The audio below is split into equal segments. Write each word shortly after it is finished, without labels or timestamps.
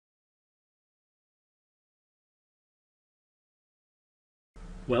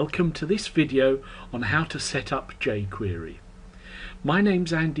Welcome to this video on how to set up jQuery. My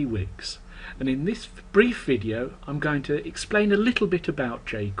name's Andy Wicks, and in this brief video I'm going to explain a little bit about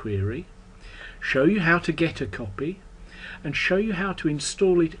jQuery, show you how to get a copy, and show you how to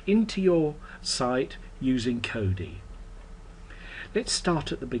install it into your site using Kodi. Let's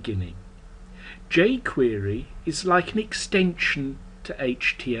start at the beginning. jQuery is like an extension to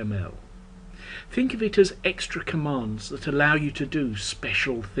HTML. Think of it as extra commands that allow you to do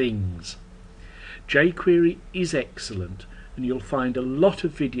special things. jQuery is excellent, and you'll find a lot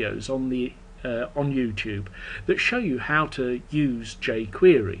of videos on YouTube that show you how to use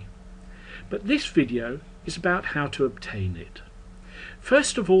jQuery. But this video is about how to obtain it.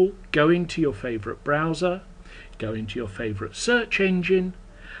 First of all, go into your favourite browser, go into your favourite search engine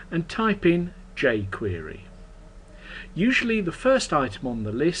and type in jQuery. Usually the first item on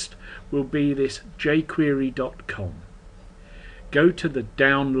the list will be this jQuery.com. Go to the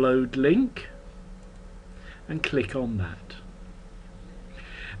download link and click on that.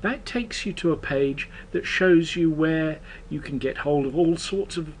 That takes you to a page that shows you where you can get hold of all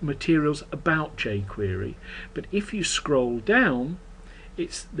sorts of materials about jQuery, but if you scroll down,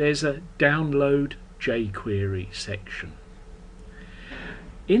 there's a download jQuery section.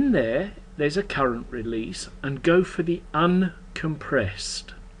 In there's a current release, and go for the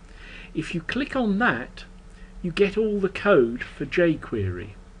uncompressed. If you click on that, you get all the code for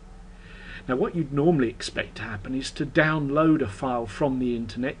jQuery. Now what you'd normally expect to happen is to download a file from the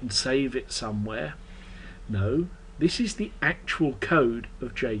internet and save it somewhere. No, this is the actual code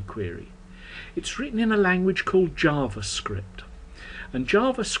of jQuery. It's written in a language called JavaScript, and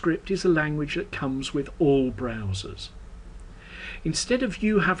JavaScript is a language that comes with all browsers. Instead of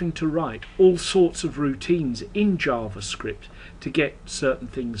you having to write all sorts of routines in JavaScript to get certain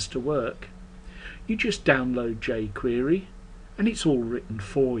things to work, you just download jQuery and it's all written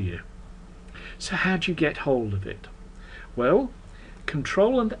for you. So how do you get hold of it? Well,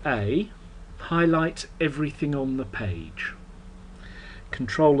 Control and A highlights everything on the page.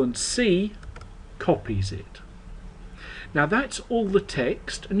 Control and C copies it. Now that's all the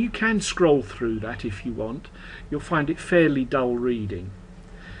text, and you can scroll through that if you want. You'll find it fairly dull reading.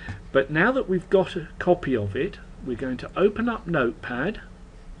 But now that we've got a copy of it, we're going to open up Notepad,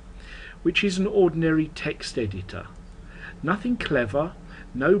 which is an ordinary text editor. Nothing clever,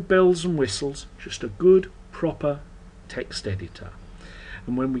 no bells and whistles, just a good proper text editor.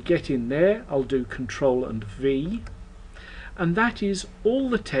 And when we get in there, I'll do Control and V, and that is all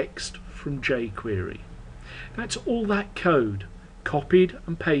the text from jQuery. That's all that code copied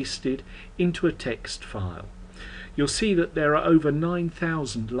and pasted into a text file. You'll see that there are over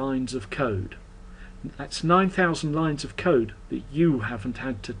 9,000 lines of code. That's 9,000 lines of code that you haven't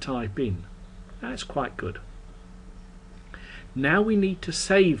had to type in. That's quite good. Now we need to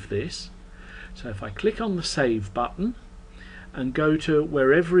save this. So if I click on the Save button and go to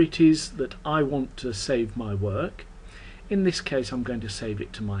wherever it is that I want to save my work, in this case I'm going to save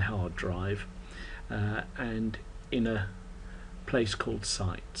it to my hard drive. And in a place called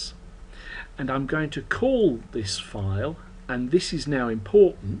Sites, and I'm going to call this file, and this is now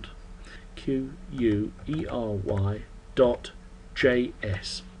important, QUERY.js.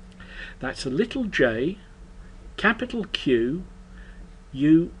 That's a little j, capital Q,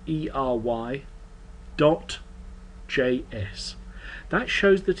 UERY.js. That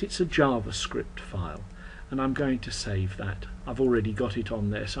shows that it's a JavaScript file, and I'm going to save that. I've already got it on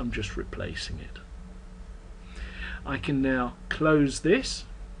there, so I'm just replacing it. I can now close this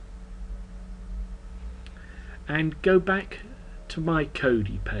and go back to my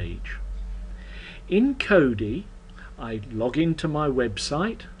Kodi page. In Kodi, I log into my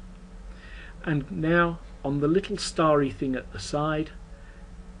website, and now on the little starry thing at the side,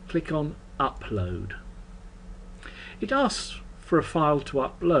 click on Upload. It asks for a file to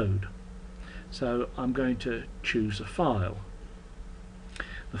upload, so I'm going to choose a file.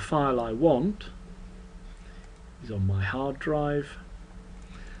 The file I want is on my hard drive,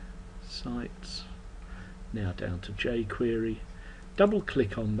 Sites, now down to jQuery, double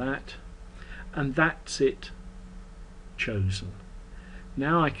click on that, and that's it chosen.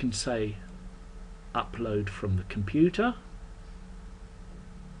 Now I can say upload from the computer,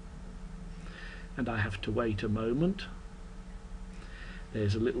 and I have to wait a moment.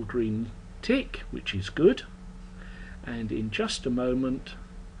 There's a little green tick, which is good, and in just a moment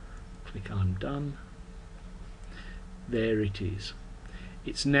click I'm done. There it is.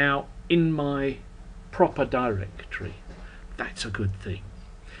 It's now in my proper directory. That's a good thing.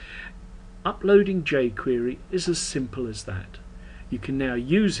 Uploading jQuery is as simple as that. You can now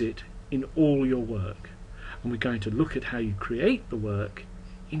use it in all your work, and we're going to look at how you create the work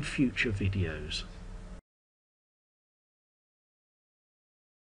in future videos.